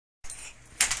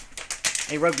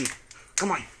Hey, Rugby,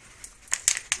 come on.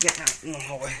 Get out in the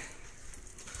hallway.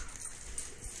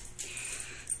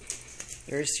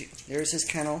 There's his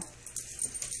kennel.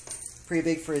 Pretty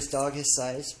big for his dog, his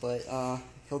size, but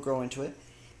he'll grow into it.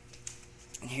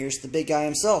 And here's the big guy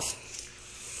himself.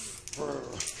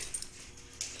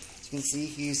 As you can see,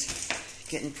 he's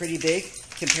getting pretty big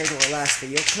compared to our last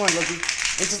video. Come on, Rugby,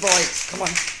 into the lights. Come on.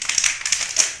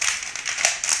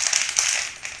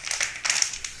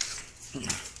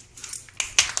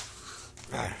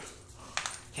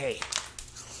 Hey.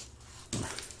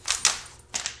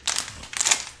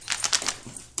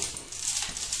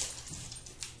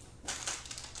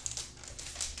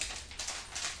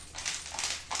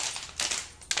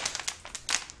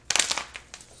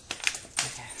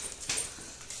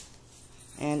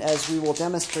 And as we will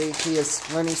demonstrate, he is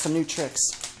learning some new tricks.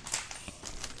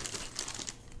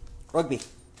 Rugby.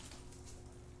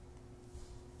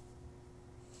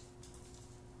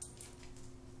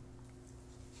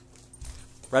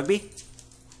 Rugby?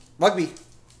 Rugby!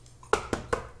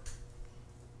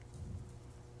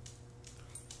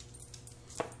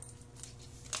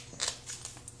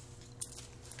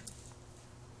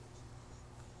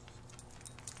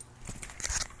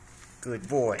 Good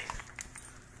boy.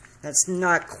 That's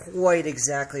not quite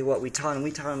exactly what we taught him.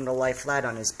 We taught him to lie flat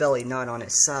on his belly, not on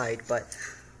his side, but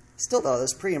still though,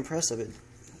 that's pretty impressive.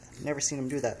 I've never seen him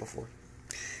do that before.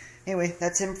 Anyway,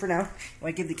 that's him for now.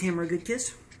 Want to give the camera a good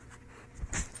kiss?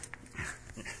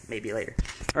 Maybe later.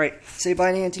 Alright, say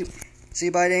bye to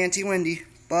Auntie Wendy.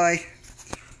 Bye.